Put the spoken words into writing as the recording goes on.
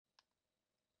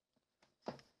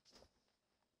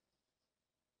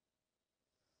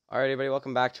Alright, everybody,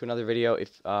 welcome back to another video.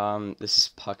 This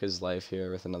is Pucka's Life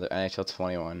here with another NHL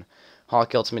 21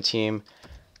 Hockey Ultimate Team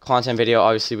content video.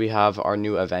 Obviously, we have our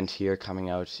new event here coming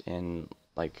out in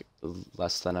like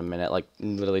less than a minute, like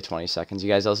literally 20 seconds.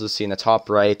 You guys also see in the top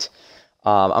right.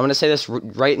 I'm gonna say this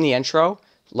right in the intro: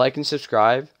 like and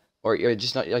subscribe, or you're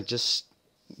just not like just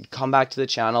come back to the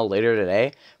channel later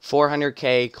today.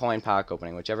 400k coin pack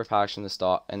opening, whichever pack's in the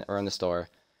stock or in the store.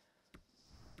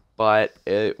 But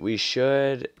we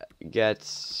should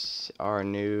get our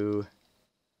new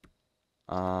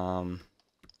things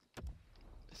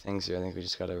here. I think we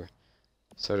just gotta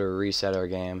sort of reset our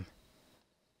game.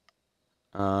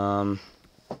 Alright,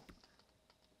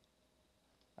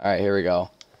 here we go.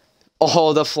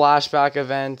 Oh, the flashback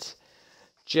event.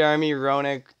 Jeremy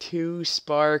Roenick, 2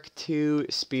 Spark, 2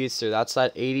 Speedster. That's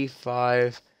that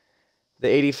 85. The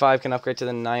 85 can upgrade to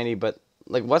the 90, but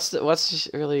like, what's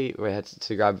really? Wait, I had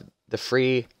to grab the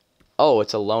free. Oh,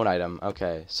 it's a loan item.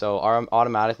 Okay, so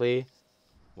automatically,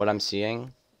 what I'm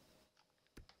seeing.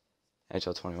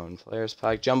 NHL 21 players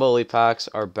pack, jumbo elite packs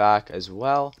are back as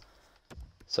well.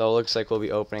 So it looks like we'll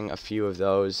be opening a few of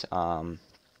those. I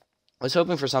was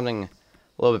hoping for something a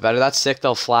little bit better. That's sick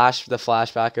though. The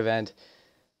flashback event.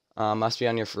 Must be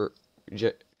on your to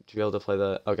be able to play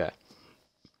the. Okay.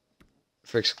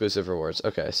 For exclusive rewards.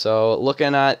 Okay, so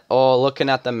looking at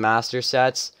the master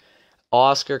sets,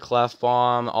 Oscar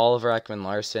Clefbaum, Oliver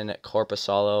Ekman-Larsson,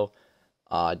 Korpisalo,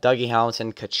 Dougie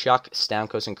Hamilton, Tkachuk,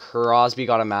 Stamkos, and Crosby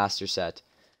got a master set.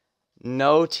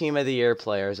 No team of the year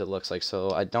players, it looks like,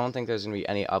 so I don't think there's gonna be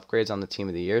any upgrades on the team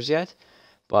of the years yet.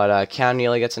 But Cam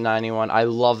Neely gets a 91. I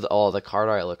love the card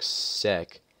art. It looks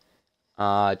sick.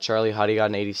 Charlie Huddy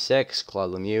got an 86.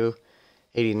 Claude Lemieux.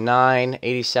 89,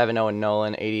 87, Owen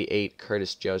Nolan, 88,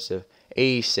 Curtis Joseph,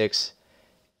 86,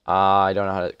 I don't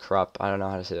know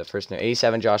how to say that first name,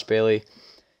 87, Josh Bailey,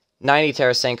 90,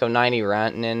 Tarasenko, 90,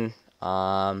 Rantanen,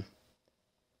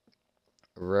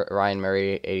 Ryan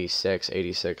Murray,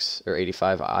 86, or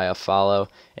 85, Iafallo,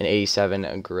 and 87,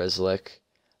 Grzelcyk.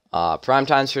 Prime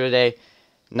times for today,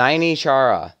 90,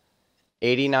 Chara,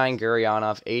 89,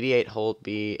 Guryanov, 88,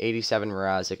 Holtby, 87,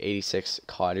 Mrazek, 86,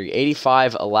 Kadri,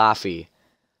 85, Laffy.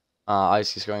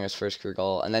 Obviously scoring his first career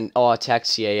goal. And then, a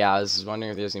Texier. Yeah, I was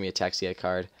wondering if there's going to be a Texier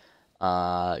card.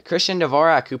 Christian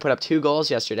Dvorak, who put up 2 goals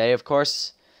yesterday. Of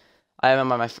course, I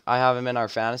have him in our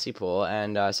fantasy pool,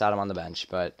 and sat him on the bench.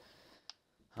 But,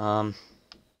 no,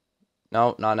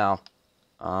 not now.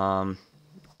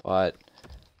 But,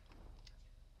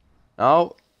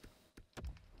 no.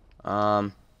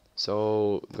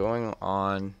 So, going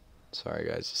on. Sorry,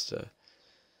 guys, just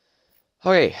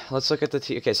okay, let's look at the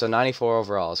team. Okay, so 94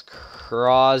 overalls.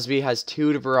 Crosby has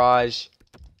 2 to Barrage,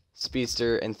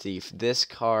 Speedster, and Thief. This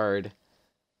card,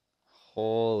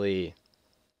 holy.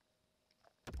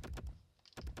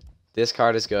 This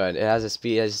card is good. It has a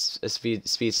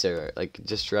Speedster, like,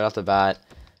 just right off the bat.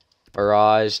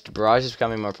 Barrage is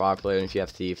becoming more popular than if you have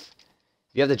Thief.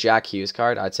 If you have the Jack Hughes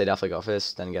card, I'd say definitely go for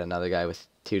this. Then get another guy with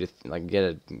 2 to, like, get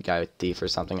a guy with Thief or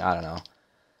something. I don't know.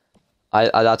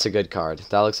 That's a good card.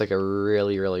 That looks like a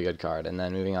really, really good card. And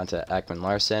then moving on to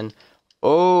Ekman-Larsson.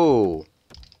 Oh!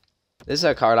 This is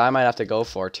a card I might have to go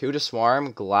for. 2 to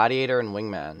Swarm, Gladiator, and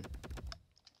Wingman.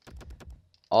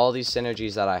 All these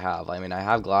synergies that I have. I mean, I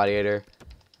have Gladiator,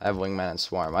 I have Wingman, and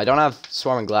Swarm. I don't have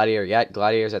Swarm and Gladiator yet.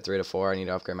 Gladiator's at 3 to 4. I need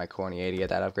to upgrade my Corny to get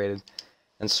that upgraded.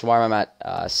 And Swarm I'm at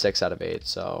 6 out of 8.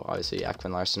 So, obviously,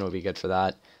 Ekman-Larsson would be good for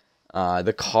that.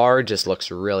 The card just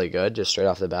looks really good, just straight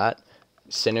off the bat.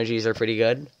 Synergies are pretty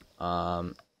good.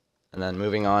 And then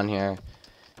moving on here,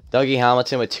 Dougie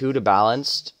Hamilton with 2 to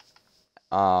Balanced,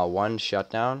 1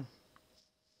 Shutdown,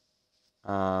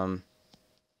 90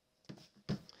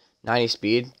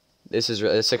 speed. This is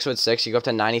 6'6". You go up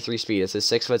to 93 speed. It's a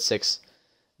 6'6"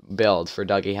 build for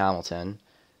Dougie Hamilton.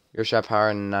 Your shot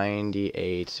power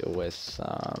 98 with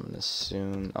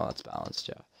soon. Oh, that's Balanced,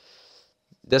 yeah.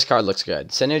 This card looks good.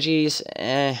 Synergies,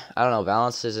 I don't know.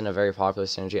 Balanced isn't a very popular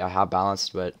synergy. I have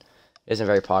Balanced, but isn't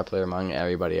very popular among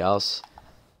everybody else.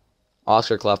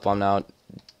 Oscar Clefbaum now.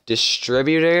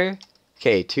 Distributor.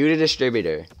 Okay, 2 to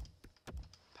Distributor.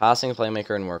 Passing,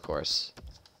 Playmaker, and Workhorse.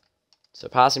 So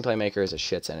Passing, Playmaker is a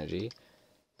shit synergy.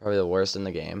 Probably the worst in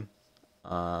the game.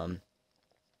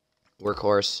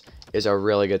 Workhorse is a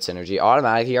really good synergy.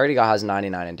 Automatic, he already has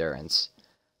 99 endurance.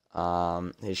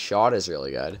 His shot is really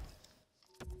good.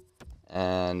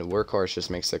 And Workhorse just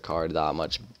makes the card that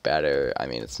much better. I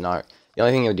mean, it's not... The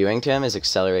only thing you're doing to him is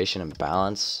acceleration and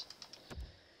balance.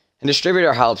 And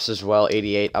Distributor helps as well,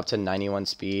 88 up to 91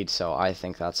 speed. So I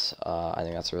think that's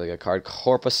a really good card.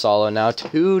 Korpisalo now,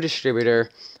 2 Distributor.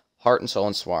 Heart and Soul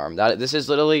and Swarm. This is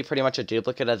literally pretty much a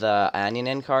duplicate of the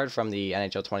Anyanin card from the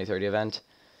NHL 2030 event.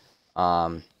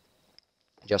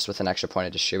 Just with an extra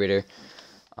pointed distributor.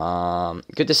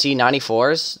 Good to see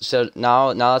 94s. So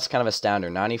now that's kind of a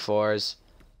standard. 94s.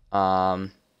 Oh,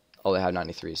 they have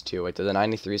 93s too. Wait, do the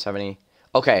 93s have any?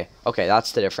 Okay,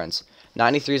 that's the difference.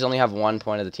 93s only have 1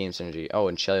 point of the team synergy. Oh,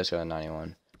 and Chelios got a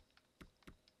 91.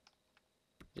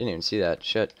 Didn't even see that.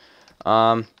 Shit.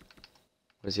 What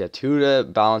does he have? 2 to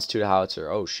balance, 2 to howitzer.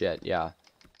 Oh shit, yeah.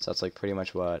 So that's like pretty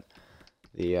much what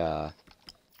the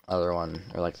other one,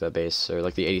 or like the base, or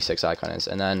like the 86 icon is.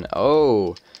 And then,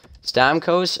 oh,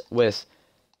 Stamkos with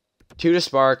 2 to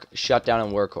spark, shutdown,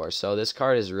 and workhorse. So this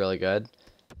card is really good.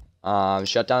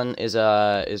 Shutdown is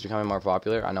becoming more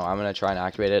popular. I know I'm gonna try and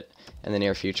activate it in the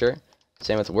near future.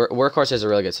 Same with workhorse is a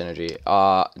really good synergy.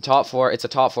 Top 4, it's a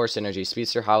top 4 synergy.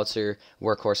 Speedster, howitzer,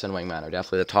 workhorse, and wingman are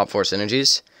definitely the top 4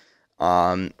 synergies.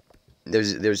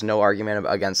 There's no argument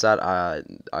against that.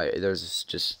 There's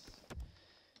just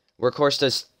workhorse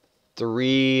does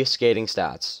 3 skating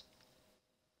stats: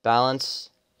 balance,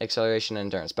 acceleration, and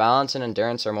endurance. Balance and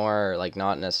endurance are more like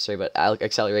not necessary, but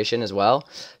acceleration as well.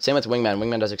 Same with wingman.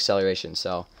 Wingman does acceleration.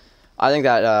 So I think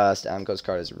that Stamkos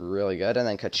card is really good. And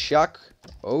then Kachuk.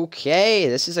 Okay,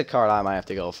 this is a card I might have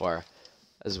to go for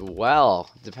as well.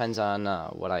 Depends on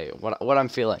what I'm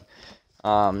feeling.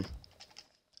 But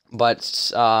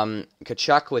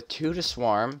Kachuk with 2 to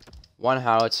swarm, 1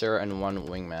 howitzer, and 1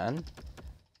 wingman.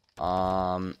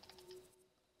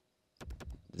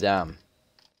 Damn.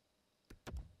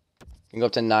 Can go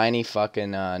up to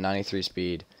 93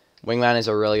 speed. Wingman is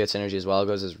a really good synergy as well.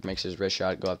 Makes his wrist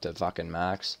shot go up to fucking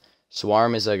max.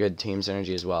 Swarm is a good team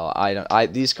synergy as well.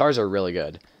 These cards are really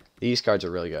good.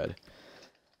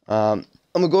 I'm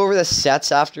gonna go over the sets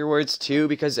afterwards too,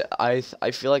 because I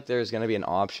feel like there's gonna be an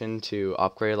option to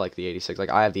upgrade like the 86. Like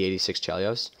I have the 86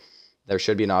 Chelios. There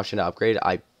should be an option to upgrade.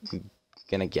 I'm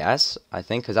gonna guess. I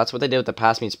think because that's what they did with the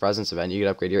Past Meets Presence event. You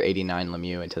could upgrade your 89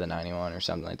 Lemieux into the 91 or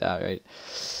something like that, right?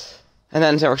 And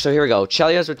then so here we go.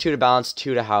 Chelios with 2 to balance,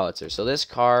 2 to howitzer. So this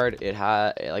card,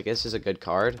 this is a good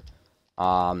card.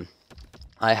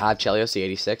 I have Chelios, the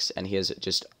 86, and he is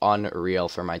just unreal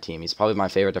for my team. He's probably my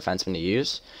favorite defenseman to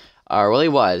use. Well, he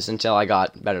was until I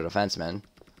got better defensemen,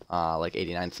 like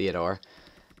 89 Theodore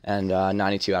and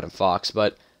 92 Adam Fox.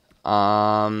 But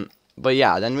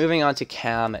yeah, then moving on to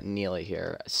Cam Neely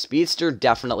here. Speedster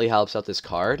definitely helps out this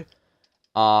card,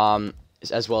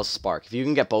 as well as Spark. If you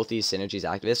can get both these synergies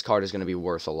active, this card is going to be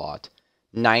worth a lot.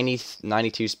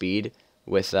 92 speed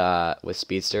with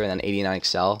Speedster, and then 89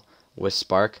 Excel with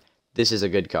Spark. This is a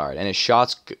good card, and his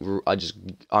shots are just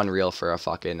unreal for a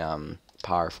fucking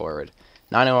power forward.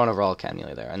 91 overall, Cam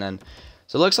Neely there, and then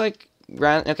so it looks like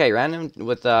random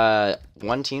with 1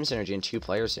 team synergy and 2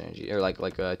 player synergy, or like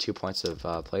 2 points of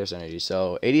player synergy.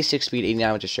 So 86 speed,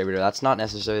 89 with distributor. That's not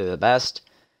necessarily the best,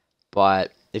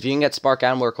 but if you can get Spark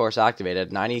and Workhorse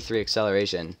activated, 93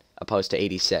 acceleration opposed to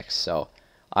 86. So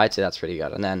I'd say that's pretty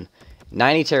good. And then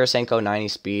 90 Tarasenko, 90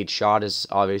 speed. Shot is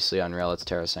obviously unreal. It's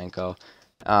Tarasenko.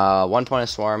 1 point of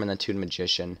Swarm, and then 2 to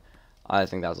Magician. I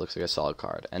think that looks like a solid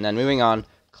card. And then moving on,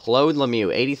 Claude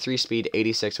Lemieux, 83 speed,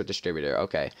 86 with distributor.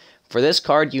 Okay, for this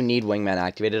card, you need Wingman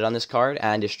activated on this card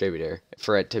and distributor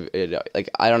for it to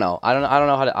I don't know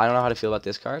how to feel about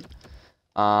this card.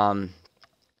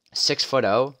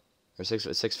 6'0" or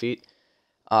 6 feet,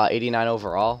 89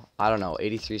 overall. I don't know,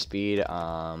 83 speed.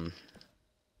 I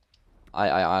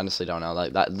honestly don't know.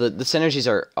 Like that, the synergies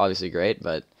are obviously great,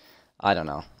 but I don't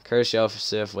know.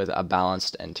 Kurashov with a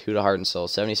balanced and 2 to heart and soul,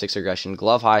 76 aggression.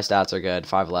 Glove high stats are good.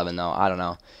 5'11" though. I don't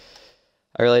know.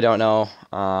 I really don't know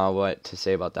what to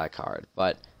say about that card.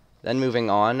 But then moving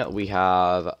on, we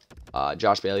have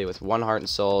Josh Bailey with 1 heart and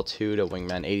soul, 2 to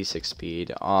wingman, 86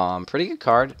 speed. Pretty good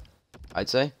card, I'd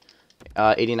say.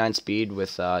 89 speed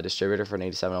with distributor for an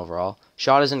 87 overall.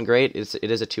 Shot isn't great. It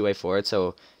is a 2-way forward,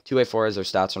 so 2-way forwards, their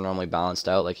stats are normally balanced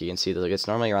out. Like you can see, it's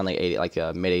normally around like 80, like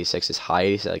mid 86 is high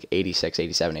 80, like 86,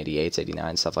 87, 88,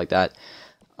 89, stuff like that.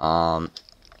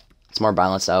 It's more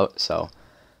balanced out. So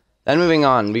then moving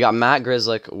on, we got Matt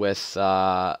Grzelcyk with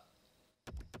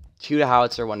 2 to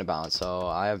howitzer, 1 to balance. So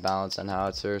I have balance and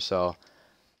howitzer. So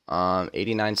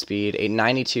 89 speed,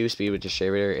 92 speed with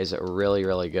distributor is really,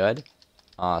 really good.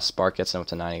 Spark gets him up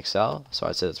to 90 Excel, so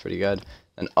I'd say that's pretty good.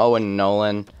 And Owen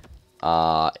Nolan,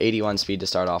 81 speed to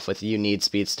start off with. You need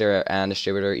Speedster and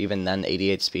Distributor, even then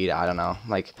 88 speed, I don't know.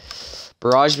 Like,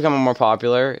 Barrage is becoming more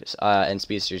popular, and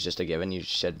Speedster is just a given.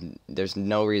 There's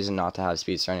no reason not to have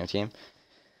Speedster on your team.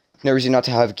 No reason not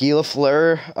to have Guy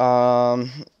Lafleur,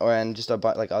 and just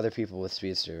like other people with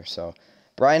Speedster. So,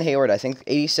 Ryan Hayward, I think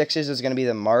 86s is going to be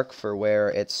the mark for where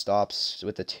it stops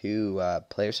with the two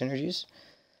player synergies.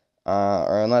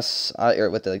 Or unless,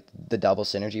 or with the double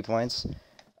synergy points.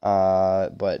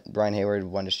 But Ryan Hayward,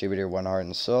 1 distributor, 1 heart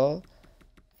and soul.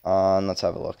 Let's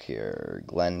have a look here.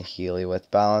 Glenn Healy with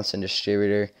balance and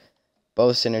distributor.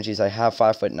 Both synergies. I have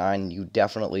 5'9". You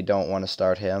definitely don't want to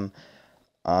start him.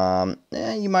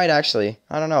 You might actually.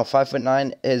 I don't know.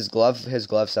 5'9". His glove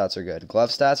stats are good.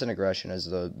 Glove stats and aggression is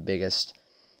the biggest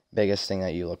thing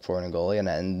that you look for in a goalie,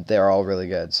 and they're all really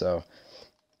good. So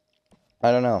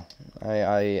I don't know.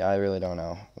 I really don't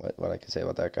know what I can say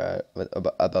about that guy,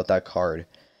 about that card.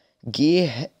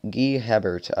 Guy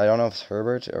Hebert. I don't know if it's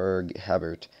Herbert or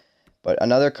Hebert, but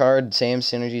another card, same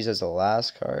synergies as the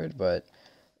last card, but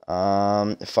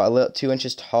 2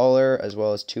 inches taller, as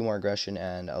well as 2 more aggression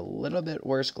and a little bit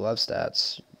worse glove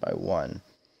stats by 1.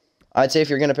 I'd say if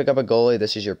you're gonna pick up a goalie,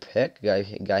 this is your pick,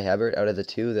 Guy Hebert. Out of the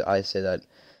two, I say that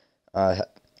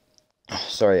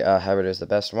Hebert is the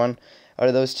best one out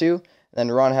of those two. Then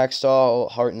Ron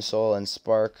Hextall, Heart and Soul, and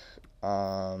Spark.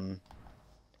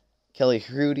 Kelly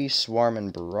Hrudey, Swarm,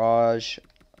 and Barrage.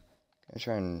 I'm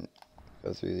try and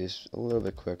go through these a little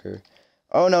bit quicker.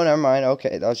 Oh, no, never mind.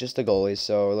 Okay, that was just the goalies,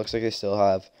 so it looks like they still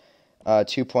have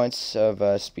 2 points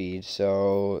of speed.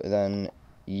 So then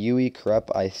Yui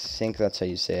Krupp, I think that's how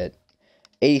you say it.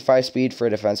 85 speed for a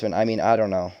defenseman. I mean, I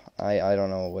don't know. I don't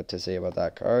know what to say about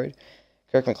that card.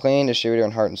 Kirk McLean, distributor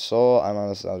and Heart and Soul.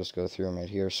 I'll just go through them right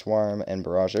here. Swarm and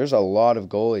Barrage. There's a lot of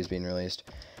goalies being released.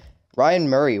 Ryan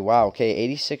Murray, wow, okay,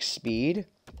 86 speed,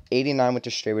 89 with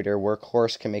distributor.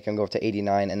 Workhorse can make him go up to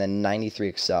 89, and then 93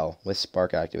 Excel with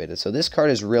Spark activated. So this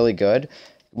card is really good.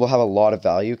 Will have a lot of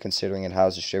value considering it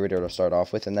has distributor to start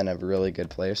off with, and then a really good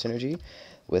player synergy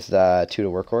with 2 to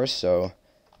Workhorse. So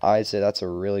I'd say that's a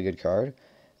really good card.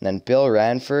 And then Bill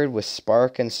Ranford with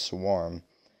Spark and Swarm.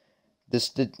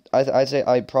 I'd say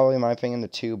probably, in my opinion, the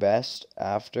 2 best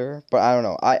after, but I don't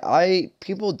know.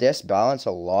 People disbalance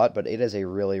a lot, but it is a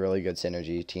really, really good team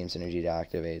synergy to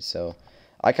activate. So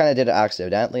I kind of did it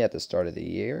accidentally at the start of the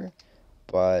year,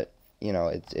 but you know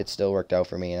it still worked out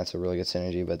for me, and that's a really good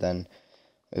synergy. But then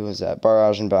it was that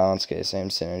Barrage and Balance, okay, same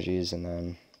synergies, and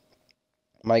then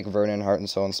Mike Vernon, Heart and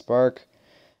Soul and Spark,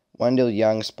 Wendell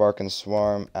Young, Spark and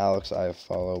Swarm, Alex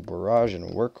Iafallo, Barrage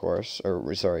and Workhorse,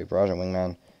 Barrage and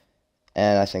Wingman.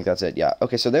 And I think that's it, yeah.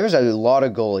 Okay, so there's a lot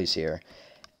of goalies here.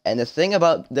 And the thing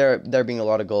about there being a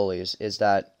lot of goalies is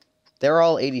that they're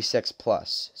all 86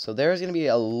 plus. So there's going to be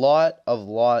a lot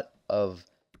of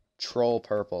troll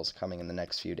purples coming in the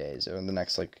next few days. Or in the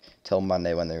next, till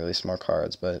Monday when they release more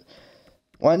cards. But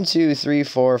 1, 2, 3,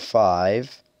 4,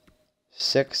 5,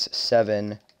 6,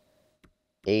 7,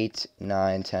 8,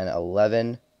 9, 10,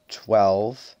 11,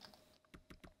 12...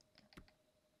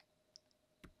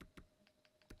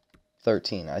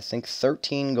 13. I think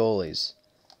 13 goalies.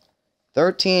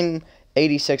 13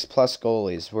 86 plus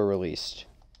goalies were released.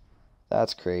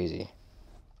 That's crazy.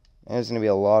 There's going to be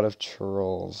a lot of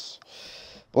trolls.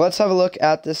 But let's have a look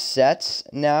at the sets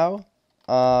now.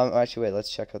 Actually, wait,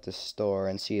 let's check out the store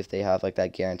and see if they have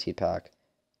that guaranteed pack.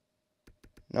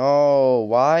 No,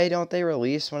 why don't they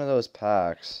release one of those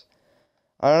packs?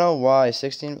 I don't know why.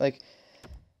 16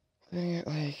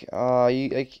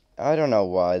 I don't know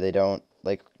why they don't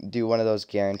do one of those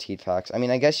guaranteed packs. I mean,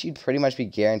 I guess you'd pretty much be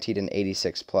guaranteed an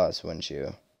 86 plus, wouldn't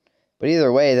you? But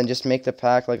either way, then just make the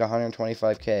pack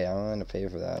 125k. I'm willing to pay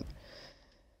for that.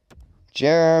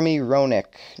 Jeremy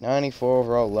Roenick, 94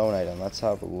 overall loan item. Let's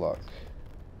have a look.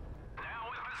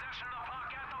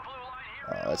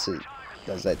 Oh, that's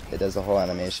it. It does the whole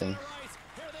animation.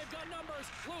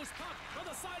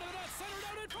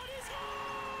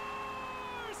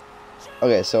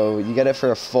 Okay, so you get it for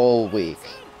a full week.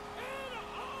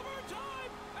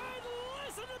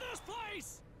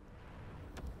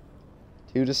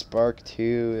 2 to Spark,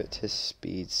 2 to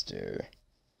Speedster.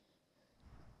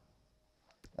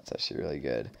 That's actually really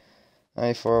good.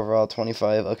 94 overall,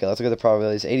 25. Okay, let's look at the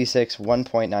probabilities. 86,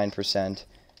 1.9%,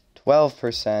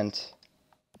 12%,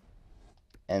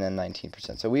 and then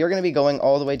 19%. So we are going to be going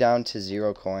all the way down to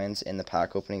 0 coins in the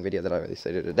pack opening video that I released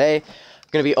later today.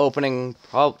 We're going to be opening,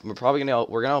 we're going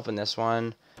to open this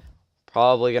one.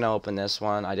 Probably going to open this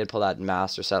one. I did pull that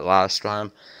master set last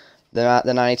time. The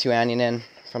 92 Annunin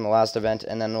from the last event,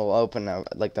 and then we'll open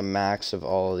the max of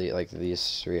all the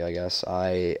these 3, I guess.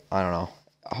 I don't know.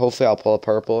 Hopefully I'll pull a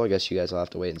purple. I guess you guys will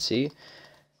have to wait and see,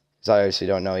 because I obviously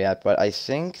don't know yet. But I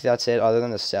think that's it. Other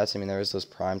than the sets, I mean, there is those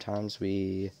prime times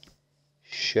we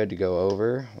should go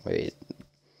over. Wait.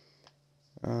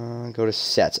 Go to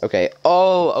sets. Okay.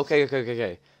 Oh,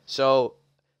 okay. So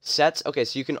sets. Okay,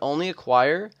 so you can only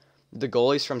acquire the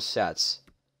goalies from sets.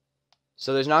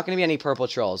 So there's not going to be any purple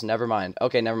trolls. Never mind.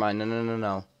 Okay, never mind.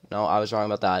 No. No, I was wrong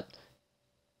about that.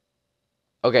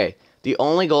 Okay, the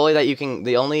only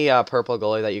purple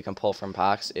goalie that you can pull from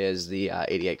packs is the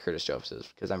 88 Curtis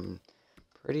Josephs, because I'm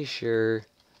pretty sure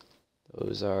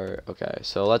those are okay.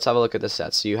 So let's have a look at the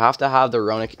sets. So you have to have the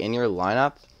Roenick in your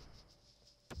lineup,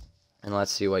 and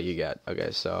let's see what you get. Okay,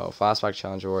 so Flashback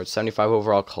Challenge Award, 75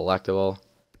 overall collectible.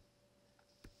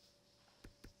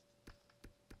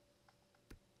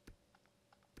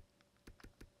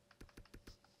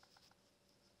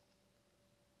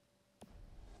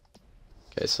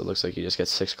 Okay, so it looks like you just get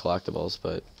 6 collectibles,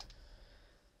 but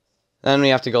then we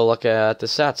have to go look at the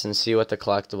sets and see what the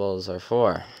collectibles are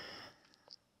for.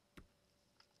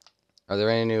 Are there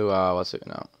any new, what's it,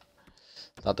 no.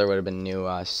 Thought there would have been new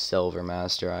Silver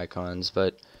Master icons,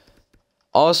 but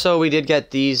also we did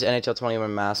get these NHL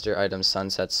 21 Master Item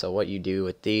Sunsets, so what you do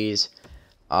with these,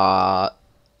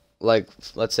 like,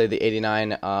 let's say the 89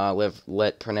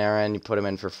 Lit Panarin, you put them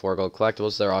in for 4 gold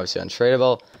collectibles, they're obviously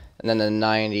untradeable. And then the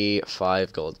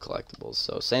 95 gold collectibles.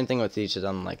 So same thing with each of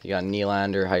them. Like you got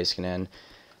Nylander, Heiskanen,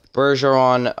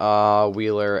 Bergeron,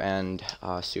 Wheeler, and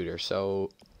Suter.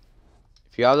 So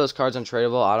if you have those cards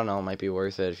untradeable, I don't know, it might be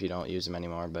worth it if you don't use them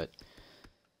anymore. But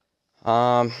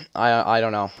I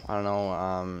don't know. Don't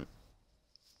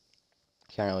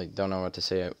know what to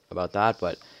say about that.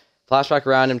 But Flashback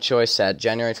Random Choice Set,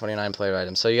 January 29 player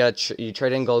item. So you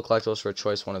trade in gold collectibles for a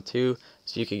choice 1 of 2.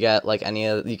 So you could get like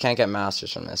you can't get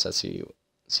masters from this. So you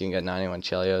can get 91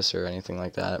 Chelios or anything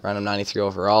like that. Random 93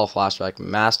 overall Flashback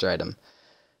master item.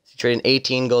 So you trade in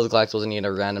 18 gold collectibles and you get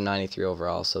a random 93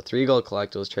 overall. So 3 gold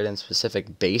collectibles, trade in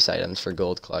specific base items for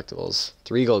gold collectibles.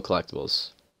 3 gold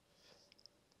collectibles.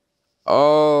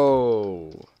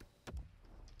 Oh.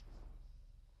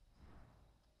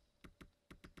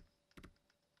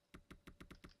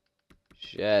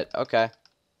 Shit. Okay.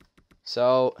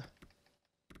 So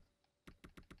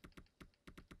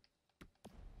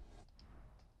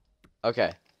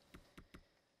okay.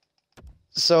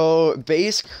 So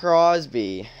base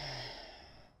Crosby.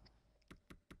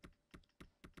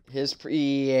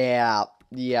 Yeah.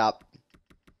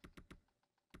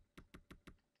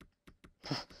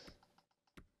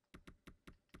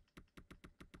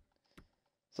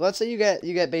 So let's say you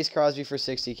get base Crosby for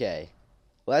 60K.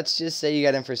 Let's just say you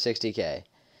get him for 60K.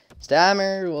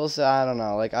 Stammer, well, so I don't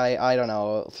know. Like I don't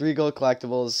know. 3 gold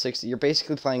collectibles, 60. You're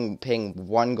basically paying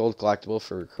 1 gold collectible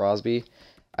for Crosby.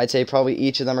 I'd say probably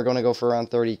each of them are going to go for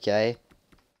around 30K.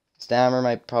 Stammer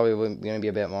might probably going to be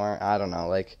a bit more. I don't know.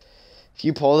 Like if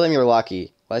you pull them, you're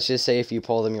lucky. Let's just say if you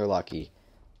pull them, you're lucky.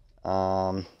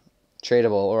 Tradable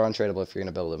or untradeable if you're going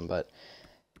to build them, but.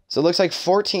 So it looks like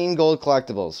 14 gold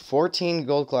collectibles. 14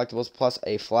 gold collectibles plus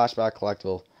a flashback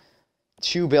collectible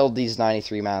to build these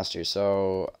 93 masters.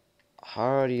 So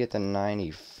how do you get the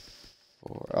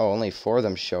 94? Oh, only 4 of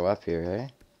them show up here, hey?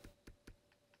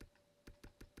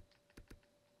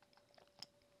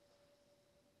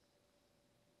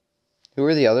 Who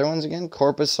are the other ones again?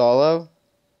 Corpusalo?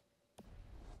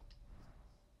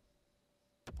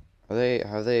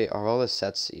 Are all the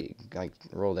sets like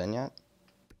rolled in yet?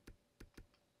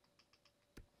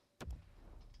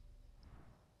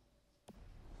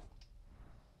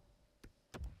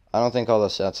 I don't think all the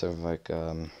sets have like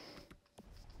gone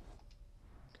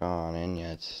in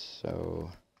yet.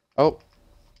 So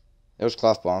there's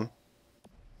Clef Bomb.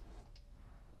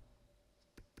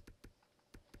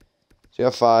 So you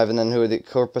have 5, and then who are the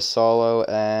Corpusalo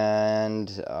and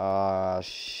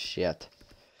shit.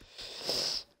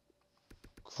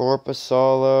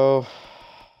 Corpusalo.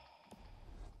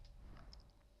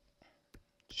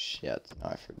 Shit, no,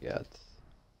 I forget.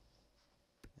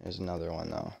 There's another one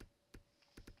though.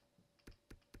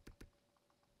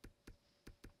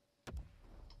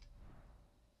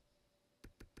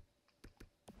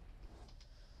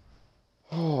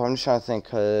 Oh, I'm just trying to think,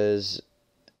 cause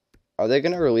are they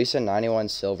gonna release a 91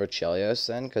 silver Chelios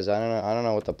then? Cause I don't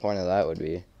know what the point of that would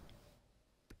be.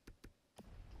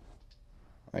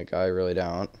 Like I really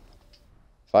don't.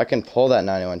 If I can pull that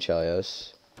 91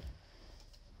 Chelios,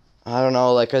 I don't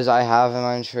know, like, cause I have him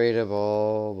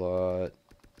untradeable, but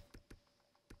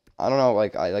I don't know,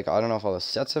 like I don't know if all the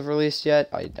sets have released yet.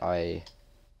 Okay,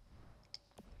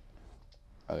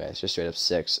 it's just straight up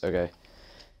 6. Okay.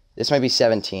 This might be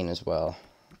 17 as well.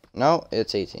 No,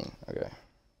 it's 18. Okay.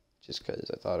 Just because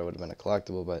I thought it would have been a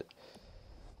collectible, but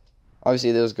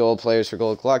obviously those gold players for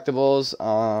gold collectibles.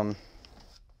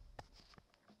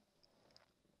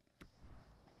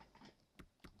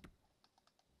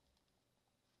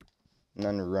 And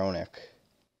then Roenick.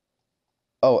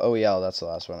 Oh yeah, that's the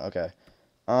last one. Okay.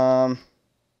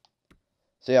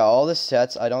 So yeah, all the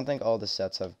sets. I don't think all the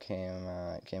sets have came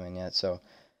in yet. So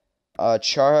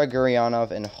Chara,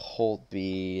 Gurionov, and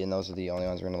Holtby, and those are the only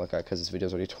ones we're gonna look at because this video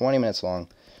is already 20 minutes long.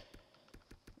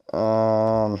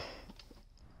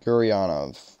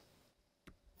 Gurionov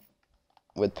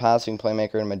with passing,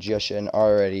 playmaker, and magician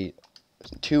already.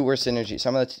 Two were synergy.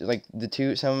 Some of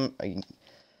the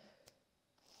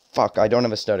fuck, I don't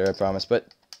have a stutter, I promise. But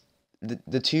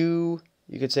the two,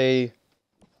 you could say,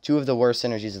 two of the worst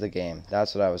synergies of the game.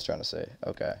 That's what I was trying to say.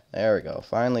 Okay, there we go.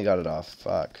 Finally got it off.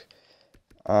 Fuck.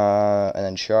 And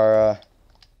then Chara.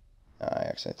 I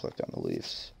actually clicked on the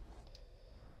Leafs.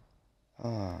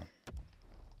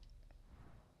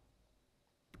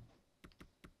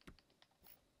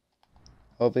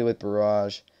 Hopefully with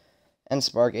Barrage. And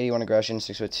Spark, 81 aggression,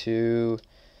 6'2".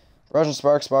 Barrage and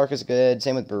Spark. Spark is good.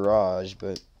 Same with Barrage,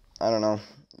 but I don't know.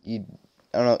 You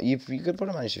could put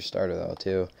him as your starter though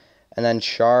too. And then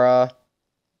Chara,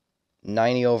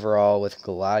 90 overall with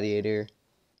Gladiator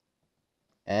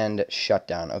and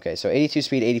Shutdown. Okay, so 82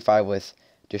 speed, 85 with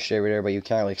Distributor, but you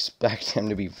can't really expect him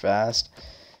to be fast.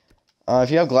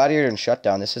 If you have Gladiator and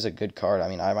Shutdown, this is a good card. I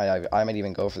mean, I might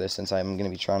even go for this since I'm going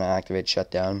to be trying to activate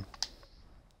Shutdown.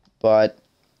 But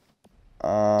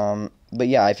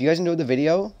yeah, if you guys enjoyed the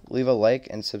video, leave a like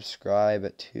and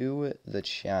subscribe to the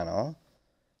channel.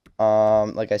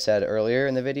 Like I said earlier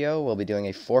in the video, we'll be doing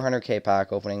a 400k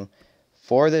pack opening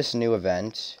for this new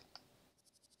event.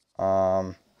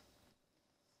 I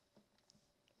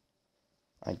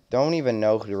don't even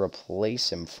know who to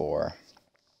replace him for,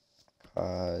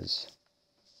 because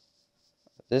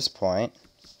at this point,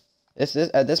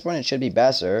 it should be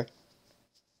Besser.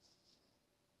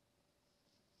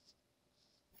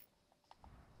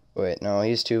 Wait, no,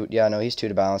 he's two. Yeah, no, he's two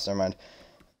to balance. Never mind.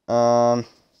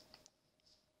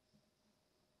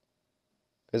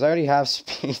 Because I already have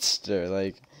Speedster.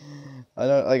 Like, I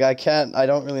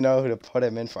don't really know who to put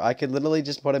him in for. I could literally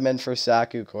just put him in for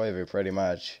Saku Koivu, pretty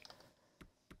much.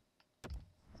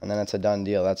 And then it's a done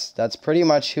deal. That's pretty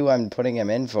much who I'm putting him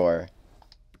in for.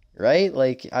 Right?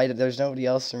 Like, there's nobody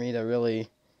else for me to really...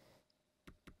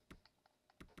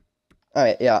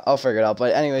 Alright, yeah, I'll figure it out.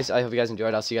 But anyways, I hope you guys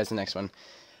enjoyed. I'll see you guys in the next one.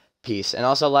 Peace. And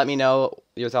also let me know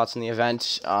your thoughts on the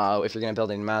event, if you're going to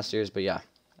build any Masters. But yeah,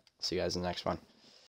 see you guys in the next one.